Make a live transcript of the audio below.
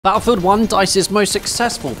Battlefield 1, DICE's most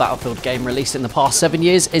successful Battlefield game released in the past 7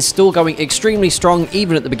 years, is still going extremely strong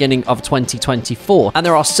even at the beginning of 2024. And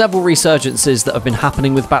there are several resurgences that have been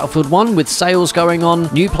happening with Battlefield 1, with sales going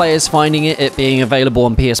on, new players finding it being available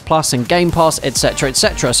on PS Plus and Game Pass, etc,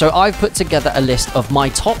 etc. So I've put together a list of my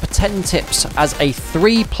top 10 tips as a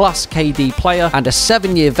 3+ KD player and a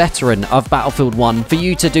 7-year veteran of Battlefield 1 for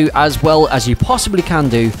you to do as well as you possibly can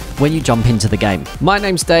do when you jump into the game. My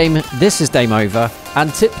name's Dame, this is DameOver,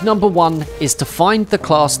 and tip number 1 is to find the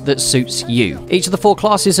class that suits you. Each of the 4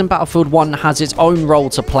 classes in Battlefield 1 has its own role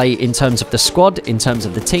to play in terms of the squad, in terms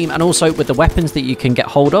of the team, and also with the weapons that you can get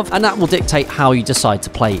hold of, and that will dictate how you decide to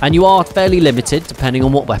play. And you are fairly limited depending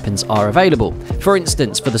on what weapons are available. For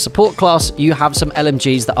instance, for the support class, you have some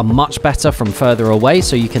LMGs that are much better from further away,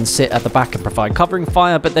 so you can sit at the back and provide covering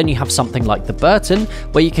fire, but then you have something like the Burton,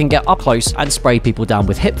 where you can get up close and spray people down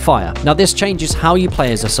with hip fire. Now this changes how you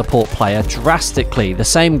play as a support player drastically. The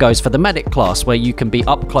same goes for the medic class, where you can be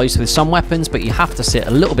up close with some weapons, but you have to sit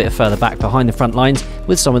a little bit further back behind the front lines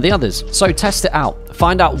with some of the others. So test it out.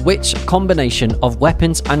 Find out which combination of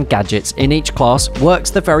weapons and gadgets in each class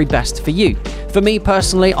works the very best for you. For me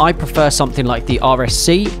personally, I prefer something like the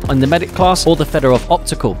RSC in the medic class or the Fedorov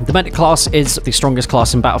Optical. The medic class is the strongest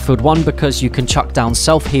class in Battlefield 1 because you can chuck down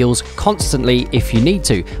self-heals constantly if you need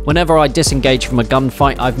to. Whenever I disengage from a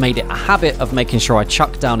gunfight, I've made it a habit of making sure I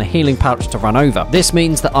chuck down a healing pouch to run over. This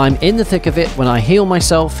means that I'm in the thick of it when I heal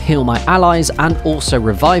myself, heal my allies, and also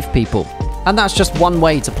revive people. And that's just one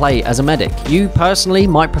way to play as a medic. You personally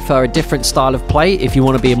might prefer a different style of play if you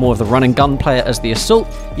want to be more of the run and gun player as the assault,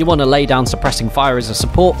 you want to lay down suppressing fire as a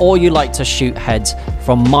support, or you like to shoot heads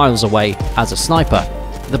from miles away as a sniper.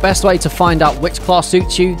 The best way to find out which class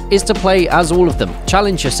suits you is to play as all of them.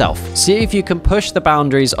 Challenge yourself. See if you can push the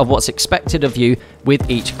boundaries of what's expected of you with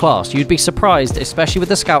each class. You'd be surprised, especially with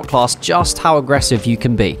the scout class, just how aggressive you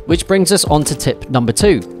can be. Which brings us on to tip number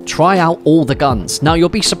 2. Try out all the guns. Now you'll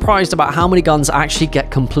be surprised about how many guns actually get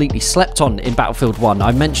completely slept on in Battlefield 1.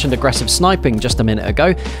 I mentioned aggressive sniping just a minute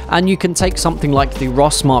ago, and you can take something like the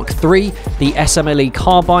Ross Mark III, the SMLE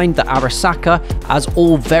Carbine, the Arasaka, as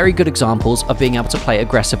all very good examples of being able to play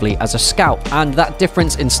aggressively as a scout, and that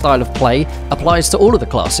difference in style of play applies to all of the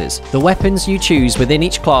classes. The weapons you choose within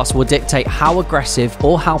each class will dictate how aggressive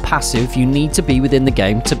or how passive you need to be within the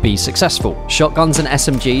game to be successful. Shotguns and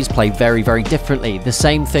SMGs play very, very differently. The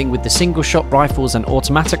same thing with the single shot rifles and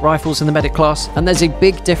automatic rifles in the medic class, and there's a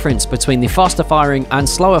big difference between the faster firing and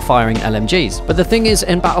slower firing LMGs. But the thing is,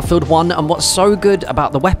 in Battlefield 1, and what's so good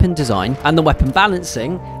about the weapon design and the weapon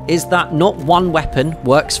balancing, is that not one weapon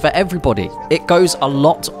works for everybody. It goes a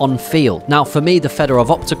lot on feel. Now for me, the Fedorov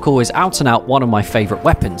Optical is out and out one of my favorite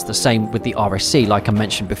weapons, the same with the RSC like I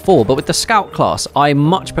mentioned before, but with the scout class, I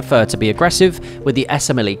much prefer to be aggressive with the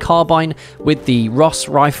SMLE Carbine, with the Ross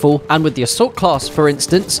rifle, and with the assault class, for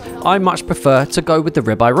instance, I much prefer to go with the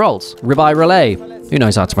Ribeye Rolls. Ribeye Relay. Who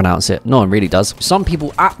knows how to pronounce it? No one really does. Some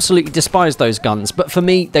people absolutely despise those guns, but for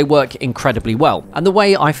me, they work incredibly well. And the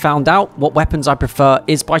way I found out what weapons I prefer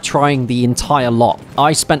is by trying the entire lot.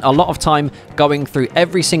 I spent a lot of time going through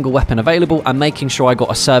every single weapon available and making sure I got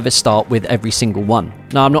a service start with every single one.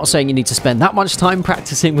 Now, I'm not saying you need to spend that much time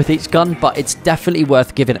practicing with each gun, but it's definitely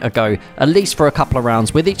worth giving it a go, at least for a couple of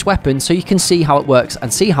rounds with each weapon, so you can see how it works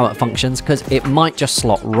and see how it functions, because it might just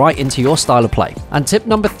slot right into your style of play. And tip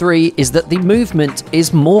number 3 is that the movement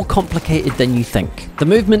is more complicated than you think. The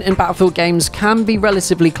movement in Battlefield games can be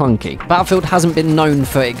relatively clunky. Battlefield hasn't been known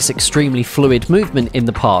for its extremely fluid movement in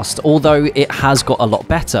the past, although it has got a lot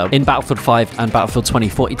better. In Battlefield 5 and Battlefield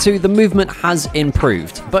 2042, the movement has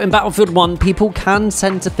improved. But in Battlefield 1, people can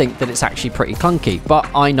tend to think that it's actually pretty clunky, but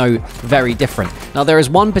I know very different. Now, there is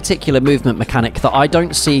one particular movement mechanic that I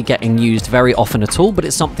don't see getting used very often at all, but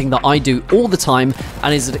it's something that I do all the time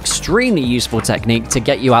and is an extremely useful technique to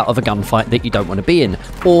get you out of a gunfight that you don't want to be in,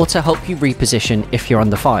 or to help you reposition if you're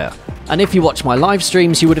under fire. And if you watch my live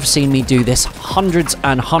streams, you would have seen me do this hundreds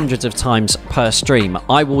and hundreds of times per stream.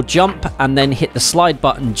 I will jump and then hit the slide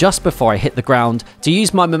button just before I hit the ground to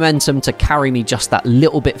use my momentum to carry me just that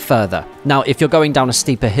little bit further. Now, if you're going down a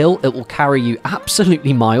steeper hill, it will carry you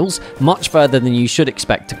absolutely miles, much further than you should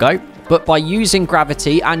expect to go. But by using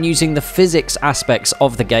gravity and using the physics aspects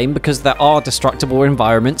of the game, because there are destructible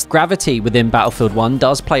environments, gravity within Battlefield 1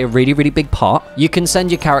 does play a really, really big part. You can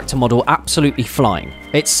send your character model absolutely flying.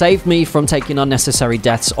 It saved me from taking unnecessary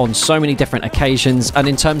deaths on so many different occasions, and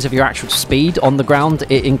in terms of your actual speed on the ground,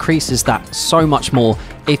 it increases that so much more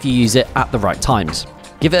if you use it at the right times.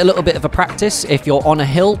 Give it a little bit of a practice. If you're on a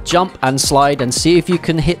hill, jump and slide and see if you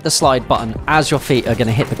can hit the slide button as your feet are going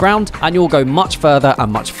to hit the ground, and you'll go much further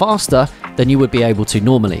and much faster than you would be able to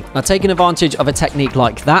normally. Now, taking advantage of a technique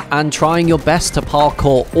like that and trying your best to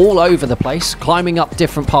parkour all over the place, climbing up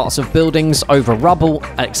different parts of buildings, over rubble,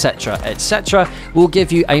 etc., etc., will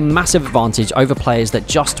give you a massive advantage over players that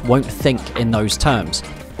just won't think in those terms.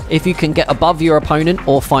 If you can get above your opponent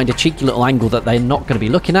or find a cheeky little angle that they're not going to be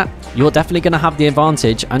looking at, you're definitely going to have the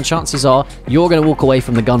advantage, and chances are you're going to walk away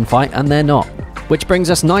from the gunfight and they're not. Which brings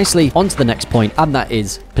us nicely onto the next point, and that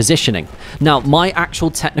is positioning. Now, my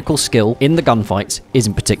actual technical skill in the gunfights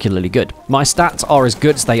isn't particularly good. My stats are as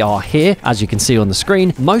good as they are here, as you can see on the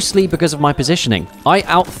screen, mostly because of my positioning. I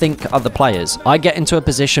outthink other players. I get into a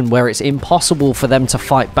position where it's impossible for them to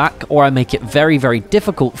fight back, or I make it very, very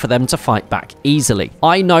difficult for them to fight back easily.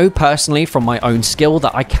 I know personally from my own skill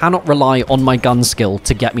that I cannot rely on my gun skill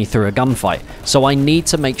to get me through a gunfight, so I need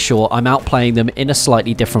to make sure I'm outplaying them in a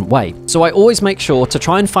slightly different way. So I always make sure to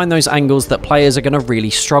try and find those angles that players are going to really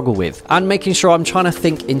struggle with, and making sure I'm trying to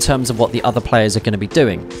think in terms of what the other players are going to be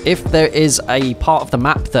doing. If there is a part of the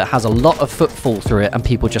map that has a lot of footfall through it and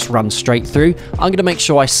people just run straight through, I'm going to make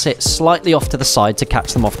sure I sit slightly off to the side to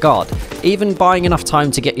catch them off guard. Even buying enough time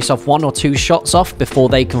to get yourself 1 or 2 shots off before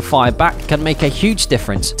they can fire back can make a huge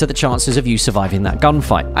difference to the chances of you surviving that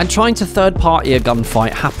gunfight. And trying to third party a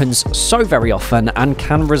gunfight happens so very often and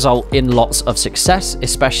can result in lots of success,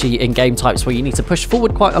 especially in game types where you need to push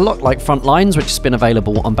forward quite a lot, like front lines, which has been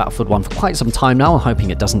available on Battlefield 1 for quite some time now. I'm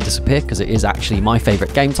hoping it doesn't disappear because it is actually my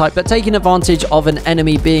favorite game type. But taking advantage of an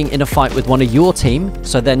enemy being in a fight with one of your team,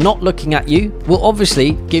 so they're not looking at you, will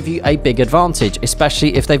obviously give you a big advantage,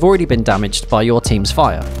 especially if they've already been damaged by your team's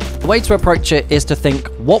fire. The way to approach it is to think,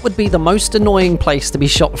 what would be the most annoying place to be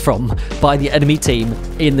shot from by the enemy team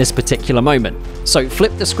in this particular moment? So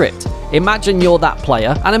flip the script. Imagine you're that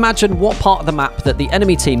player, and imagine what part of the map that the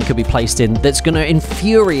enemy team could be placed in that's going to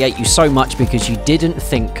infuriate you so much because you didn't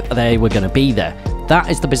think they were going to be there. That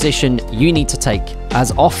is the position you need to take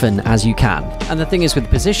as often as you can. And the thing is, with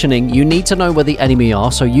positioning, you need to know where the enemy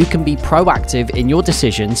are so you can be proactive in your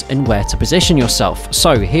decisions and where to position yourself.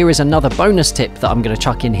 So here is another bonus tip that I'm going to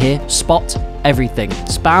chuck in here. Spot everything.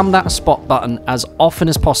 Spam that spot button as often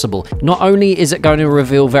as possible. Not only is it going to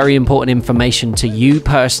reveal very important information to you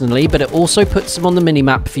personally, but it also puts them on the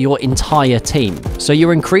minimap for your entire team. So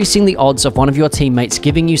you're increasing the odds of one of your teammates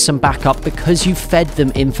giving you some backup because you fed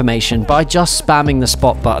them information by just spamming the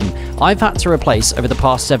spot button. I've had to replace, over the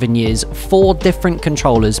past 7 years, 4 different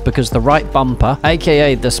controllers because the right bumper,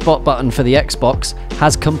 aka the spot button for the Xbox,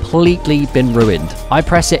 has completely been ruined. I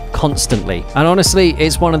press it constantly, and honestly,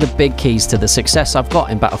 it's one of the big keys to the success I've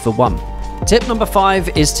got in Battlefield 1. Tip number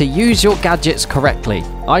 5 is to use your gadgets correctly.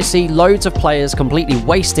 I see loads of players completely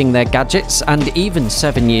wasting their gadgets, and even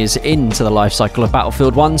 7 years into the life cycle of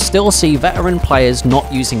Battlefield 1, still see veteran players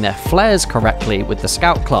not using their flares correctly with the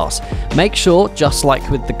scout class. Make sure, just like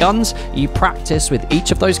with the guns, you practice with each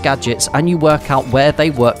of those gadgets and you work out where they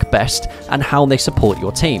work best and how they support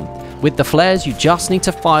your team. With the flares, you just need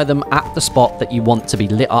to fire them at the spot that you want to be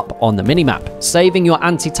lit up on the minimap. Saving your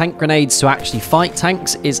anti-tank grenades to actually fight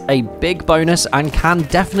tanks is a big bonus and can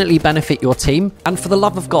definitely benefit your team. And for the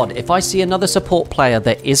love of God, if I see another support player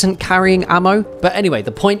that isn't carrying ammo... But anyway,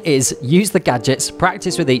 the point is, use the gadgets,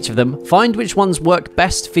 practice with each of them, find which ones work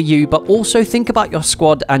best for you, but also think about your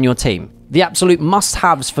squad and your team. The absolute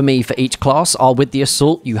must-haves for me for each class are: with the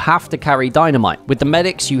assault, you have to carry dynamite. With the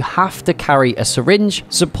medics, you have to carry a syringe.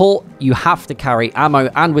 Support, you have to carry ammo.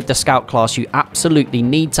 And with the scout class, you absolutely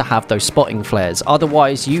need to have those spotting flares.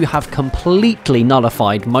 Otherwise, you have completely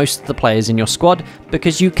nullified most of the players in your squad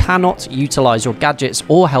because you cannot utilize your gadgets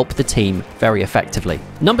or help the team very effectively.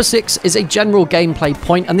 Number 6 is a general gameplay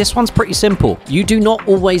point, and this one's pretty simple. You do not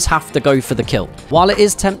always have to go for the kill. While it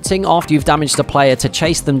is tempting after you've damaged a player to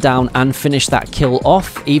chase them down and finish that kill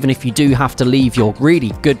off, even if you do have to leave your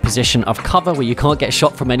really good position of cover where you can't get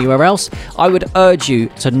shot from anywhere else, I would urge you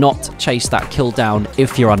to not chase that kill down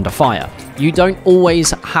if you're under fire. You don't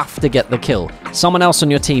always have to get the kill. Someone else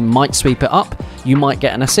on your team might sweep it up. You might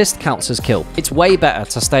get an assist counts as kill. It's way better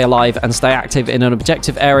to stay alive and stay active in an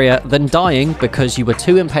objective area than dying because you were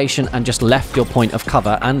too impatient and just left your point of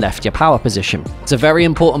cover and left your power position. It's a very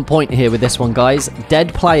important point here with this one, guys.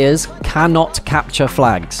 Dead players cannot capture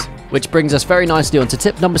flags. Which brings us very nicely on to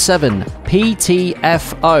tip number 7,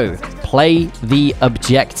 PTFO, play the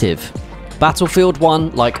objective. Battlefield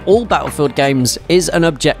 1, like all Battlefield games, is an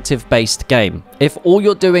objective-based game. If all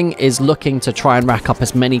you're doing is looking to try and rack up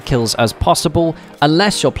as many kills as possible,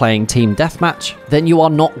 unless you're playing team deathmatch, then you are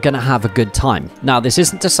not going to have a good time. Now, this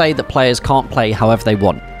isn't to say that players can't play however they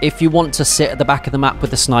want. If you want to sit at the back of the map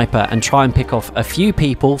with a sniper and try and pick off a few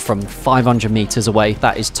people from 500 meters away,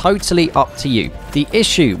 that is totally up to you. The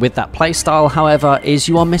issue with that playstyle, however, is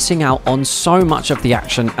you are missing out on so much of the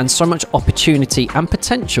action and so much opportunity and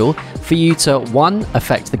potential for you to 1.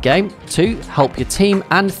 Affect the game, 2. Help your team,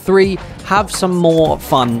 and 3. Have some more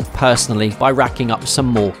fun personally by racking up some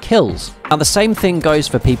more kills. Now, the same thing goes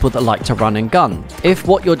for people that like to run and gun. If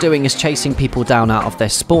what you're doing is chasing people down out of their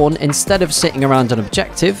spawn instead of sitting around an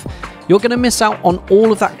objective, you're going to miss out on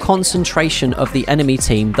all of that concentration of the enemy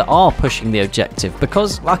team that are pushing the objective,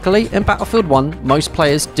 because luckily in Battlefield 1 most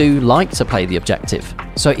players do like to play the objective.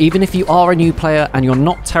 So even if you are a new player and you're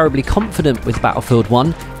not terribly confident with Battlefield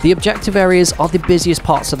 1, the objective areas are the busiest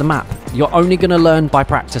parts of the map. You're only going to learn by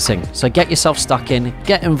practicing, so get yourself stuck in,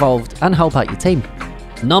 get involved and help out your team.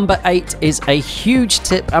 Number 8 is a huge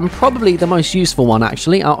tip and probably the most useful one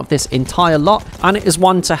actually out of this entire lot, and it is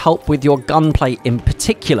one to help with your gunplay in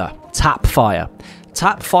particular: tap fire.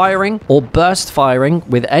 Tap firing or burst firing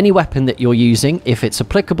with any weapon that you're using, if it's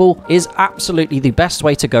applicable, is absolutely the best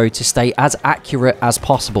way to go to stay as accurate as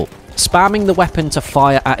possible. Spamming the weapon to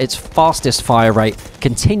fire at its fastest fire rate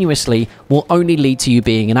continuously will only lead to you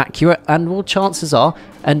being inaccurate and will, chances are,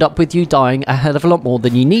 end up with you dying a hell of a lot more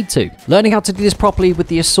than you need to. Learning how to do this properly with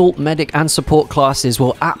the assault, medic and support classes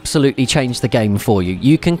will absolutely change the game for you.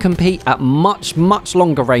 You can compete at much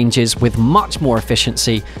longer ranges with much more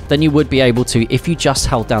efficiency than you would be able to if you just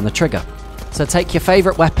held down the trigger. So take your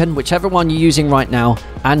favourite weapon, whichever one you're using right now,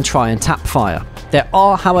 and try and tap fire. There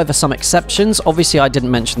are, however, some exceptions. Obviously, I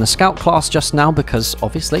didn't mention the Scout class just now because,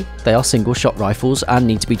 obviously, they are single-shot rifles and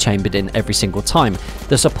need to be chambered in every single time.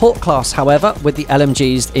 The support class, however, with the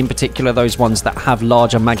LMGs, in particular those ones that have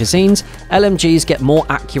larger magazines, LMGs get more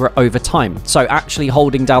accurate over time. So actually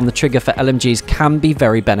holding down the trigger for LMGs can be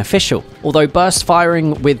very beneficial. Although burst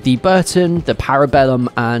firing with the Burton, the Parabellum,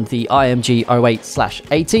 and the IMG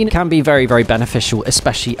 08/18 can be very beneficial,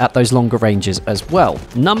 especially at those longer ranges as well.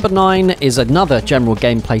 Number 9 is another general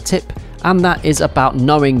gameplay tip, and that is about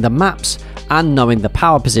knowing the maps and knowing the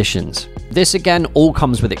power positions. This again all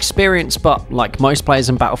comes with experience, but like most players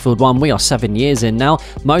in Battlefield 1, we are 7 years in now,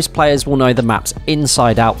 most players will know the maps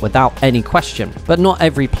inside out without any question. But not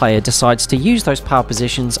every player decides to use those power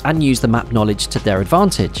positions and use the map knowledge to their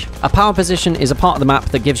advantage. A power position is a part of the map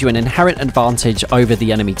that gives you an inherent advantage over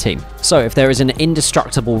the enemy team. So if there is an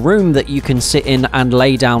indestructible room that you can sit in and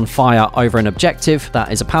lay down fire over an objective,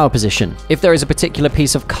 that is a power position. If there is a particular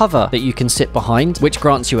piece of cover that you can sit behind, which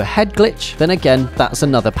grants you a head glitch, then again, that's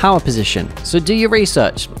another power position. So do your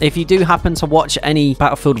research. If you do happen to watch any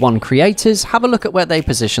Battlefield 1 creators, have a look at where they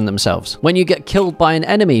position themselves. When you get killed by an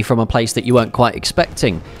enemy from a place that you weren't quite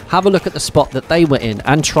expecting, have a look at the spot that they were in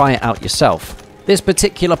and try it out yourself. This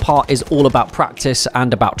particular part is all about practice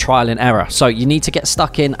and about trial and error, so you need to get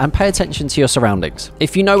stuck in and pay attention to your surroundings.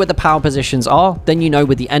 If you know where the power positions are, then you know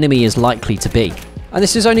where the enemy is likely to be. And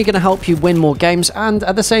this is only going to help you win more games and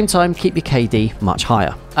at the same time keep your KD much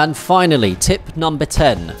higher. And finally, tip number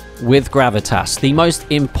 10 with Gravitas, the most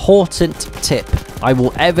important tip I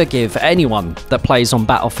will ever give anyone that plays on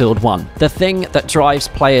Battlefield 1. The thing that drives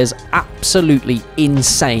players absolutely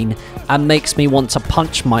insane and makes me want to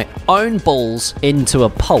punch my own balls into a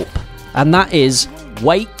pulp. And that is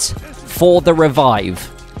wait for the revive.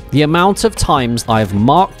 The amount of times I've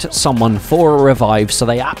marked someone for a revive so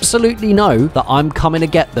they absolutely know that I'm coming to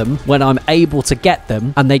get them when I'm able to get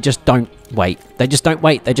them, and they just don't wait. They just don't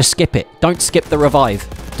wait. They just skip it. Don't skip the revive.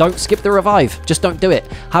 Don't skip the revive. Just don't do it.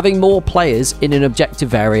 Having more players in an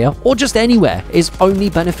objective area or just anywhere is only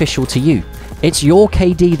beneficial to you. It's your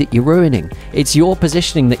KD that you're ruining. It's your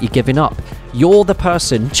positioning that you're giving up. You're the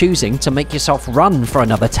person choosing to make yourself run for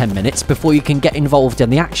another 10 minutes before you can get involved in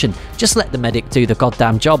the action. Just let the medic do the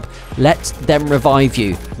goddamn job. Let them revive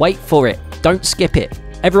you. Wait for it. Don't skip it.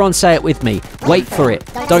 Everyone say it with me. Wait for it.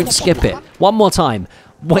 Don't skip it. One more time.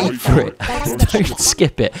 Wait for it. Don't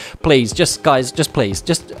skip it. Please, guys, please,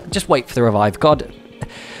 wait for the revive.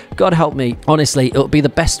 God help me. Honestly, it would be the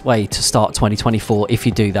best way to start 2024 if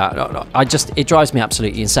you do that. It drives me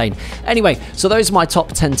absolutely insane. Anyway, so those are my top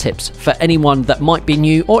 10 tips for anyone that might be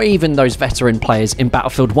new or even those veteran players in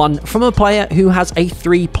Battlefield 1 from a player who has a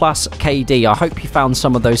 3+ KD. I hope you found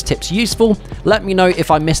some of those tips useful. Let me know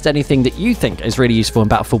if I missed anything that you think is really useful in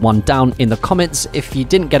Battlefield 1 down in the comments. If you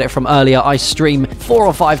didn't get it from earlier, I stream 4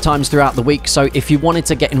 or 5 times throughout the week, so if you wanted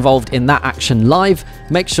to get involved in that action live,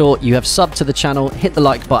 make sure you have subbed to the channel, hit the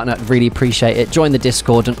like button, button, I'd really appreciate it. Join the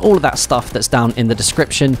Discord and all of that stuff that's down in the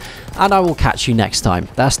description, and I will catch you next time.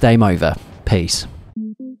 That's DameOver. Peace.